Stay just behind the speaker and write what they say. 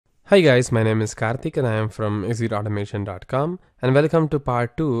Hi guys, my name is Karthik and I am from executeautomation.com and welcome to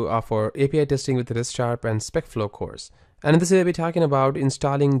part 2 of our API testing with RestSharp and SpecFlow course. And in this we'll be talking about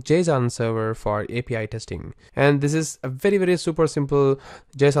installing JSON Server for API testing. And this is a very super simple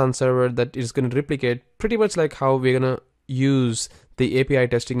JSON server that is going to replicate pretty much like how we're going to use the API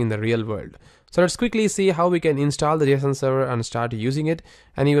testing in the real world. So let's quickly see how we can install the JSON server and start using it,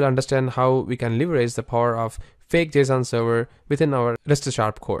 and you will understand how we can leverage the power of fake JSON server within our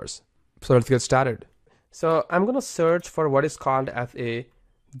RestSharp course. So let's get started. So I'm going to search for what is called as a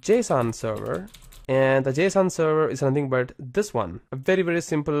JSON server, and the JSON server is nothing but this one, a very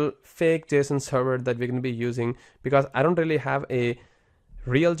simple fake JSON server that we're going to be using, because I don't really have a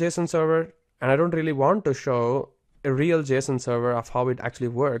real JSON server and I don't really want to show a real JSON server of how it actually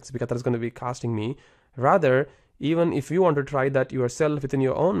works, because that's going to be costing me. Rather, even if you want to try that yourself within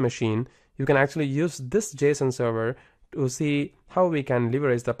your own machine, you can actually use this JSON server to see how we can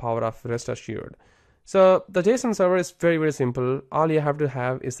leverage the power of Rest Assured. So the JSON server is very simple. All you have to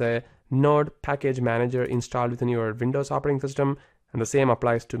have is a Node package manager installed within your Windows operating system, and the same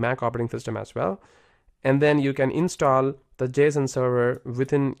applies to Mac operating system as well. And then you can install the JSON server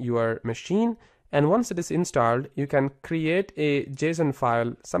within your machine. And once it is installed, you can create a JSON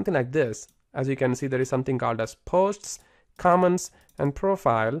file, something like this. As you can see, there is something called as posts, comments, and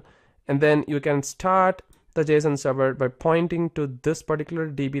profile. And then you can start the JSON server by pointing to this particular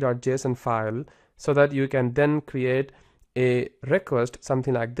db.json file, so that you can then create a request,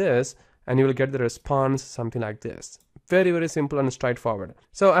 something like this, and you will get the response, something like this. Very simple and straightforward.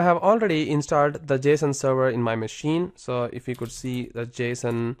 So I have already installed the JSON server in my machine. So if you could see the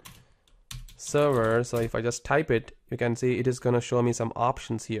JSON server, so if I just type it, you can see it is going to show me some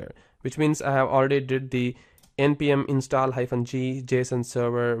options here, which means I have already did the npm install -g JSON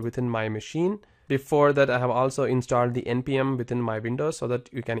server within my machine. Before that, I have also installed the npm within my Windows, so that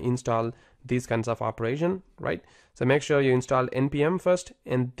you can install these kinds of operation, right? So make sure you install npm first,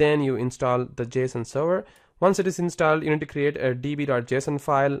 and then you install the JSON server. Once it is installed, you need to create a db.json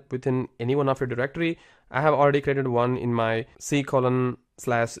file within any one of your directory. I have already created one in my c:/JSON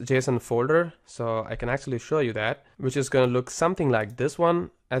folder, so I can actually show you that, which is going to look something like this one.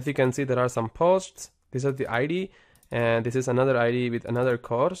 As you can see, there are some posts. This is the ID, and this is another ID with another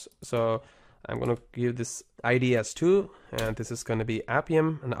course. So I'm going to give this ID as 2, and this is going to be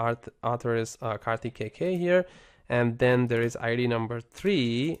Appium, and author is Karthik KK here. And then there is ID number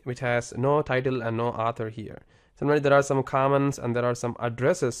 3, which has no title and no author here. Similarly, there are some comments and there are some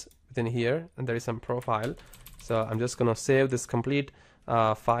addresses within here, and there is some profile. So I'm just going to save this complete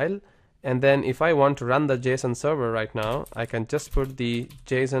file. And then if I want to run the JSON server right now, I can just put the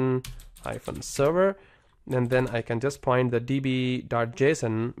JSON-server, and then I can just point the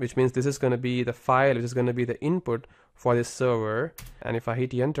db.json, which means this is going to be the file which is going to be the input for this server. And if I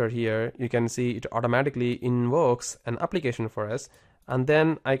hit enter here, you can see it automatically invokes an application for us, and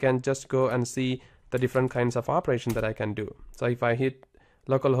then I can just go and see the different kinds of operations that I can do. So if I hit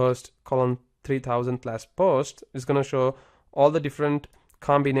localhost /3000/post, it's going to show all the different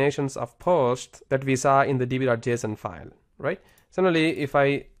combinations of posts that we saw in the db.json file, right? Similarly, if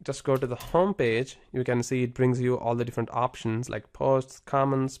I just go to the home page, you can see it brings you all the different options like posts,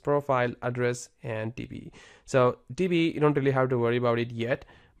 comments, profile, address, and db. So db, you don't really have to worry about it yet,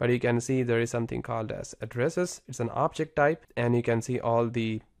 but you can see there is something called as addresses. It's an object type, and you can see all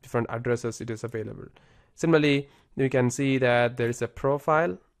the different addresses it is available. Similarly, you can see that there is a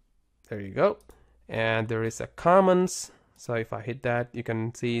profile. There you go. And there is a comments. So if I hit that, you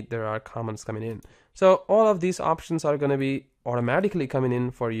can see there are comments coming in. So all of these options are going to be automatically coming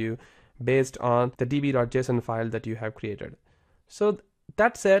in for you based on the db.json file that you have created. So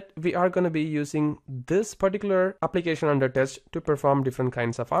that said, we are going to be using this particular application under test to perform different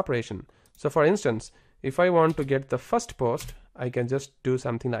kinds of operation. So for instance, if I want to get the first post, I can just do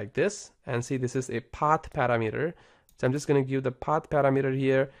something like this, and see this is a path parameter. So I'm just going to give the path parameter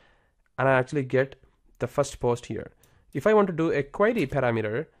here, and I actually get the first post here. If I want to do a query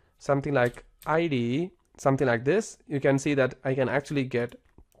parameter, something like ID, something like this, you can see that I can actually get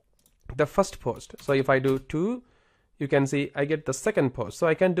the first post. So if I do 2, you can see I get the second post. So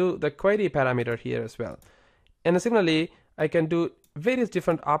I can do the query parameter here as well. And similarly, I can do various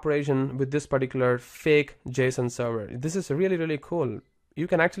different operations with this particular fake JSON server. This is really cool. You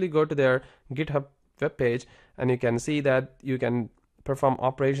can actually go to their GitHub webpage, and you can see that you can perform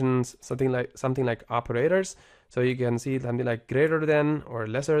operations, something like operators. So you can see something like greater than or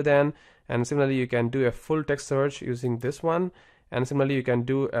lesser than, and similarly you can do a full text search using this one, and similarly you can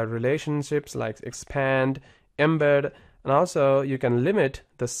do relationships like expand, embed, and also you can limit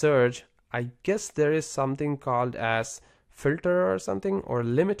the search. I guess there is something called as filter or something, or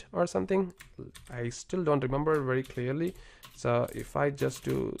limit or something. I still don't remember very clearly. So if I just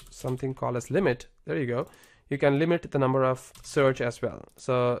do something called as limit, there you go. You can limit the number of search as well.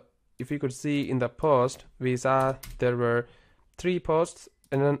 So if you could see in the post, we saw there were 3 posts,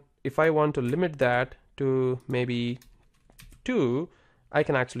 and then if I want to limit that to maybe 2, I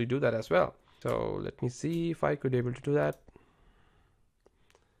can actually do that as well. So let me see if I could able to do that.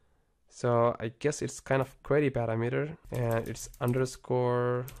 So I guess it's kind of query parameter, and it's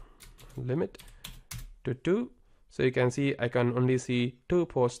underscore limit to 2. So you can see I can only see 2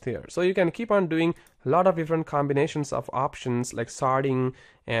 posts here. So you can keep on doing a lot of different combinations of options like sorting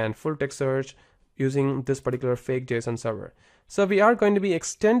and full text search using this particular fake JSON server. So we are going to be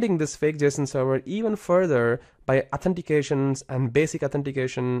extending this fake JSON server even further by authentications and basic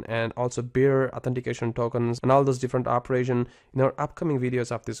authentication, and also bearer authentication tokens and all those different operations in our upcoming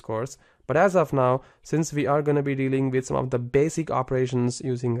videos of this course. But as of now, since we are going to be dealing with some of the basic operations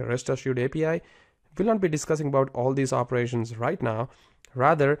using RestSharp API, we'll not be discussing about all these operations right now.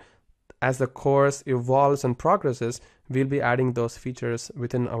 Rather, as the course evolves and progresses, we'll be adding those features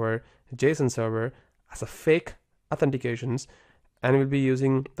within our JSON server as a fake authentications, and we'll be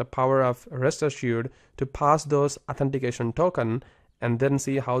using the power of RestSharp to pass those authentication token and then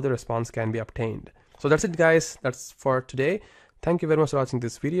see how the response can be obtained. So that's it, guys. That's for today. Thank you very much for watching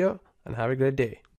this video, and have a great day.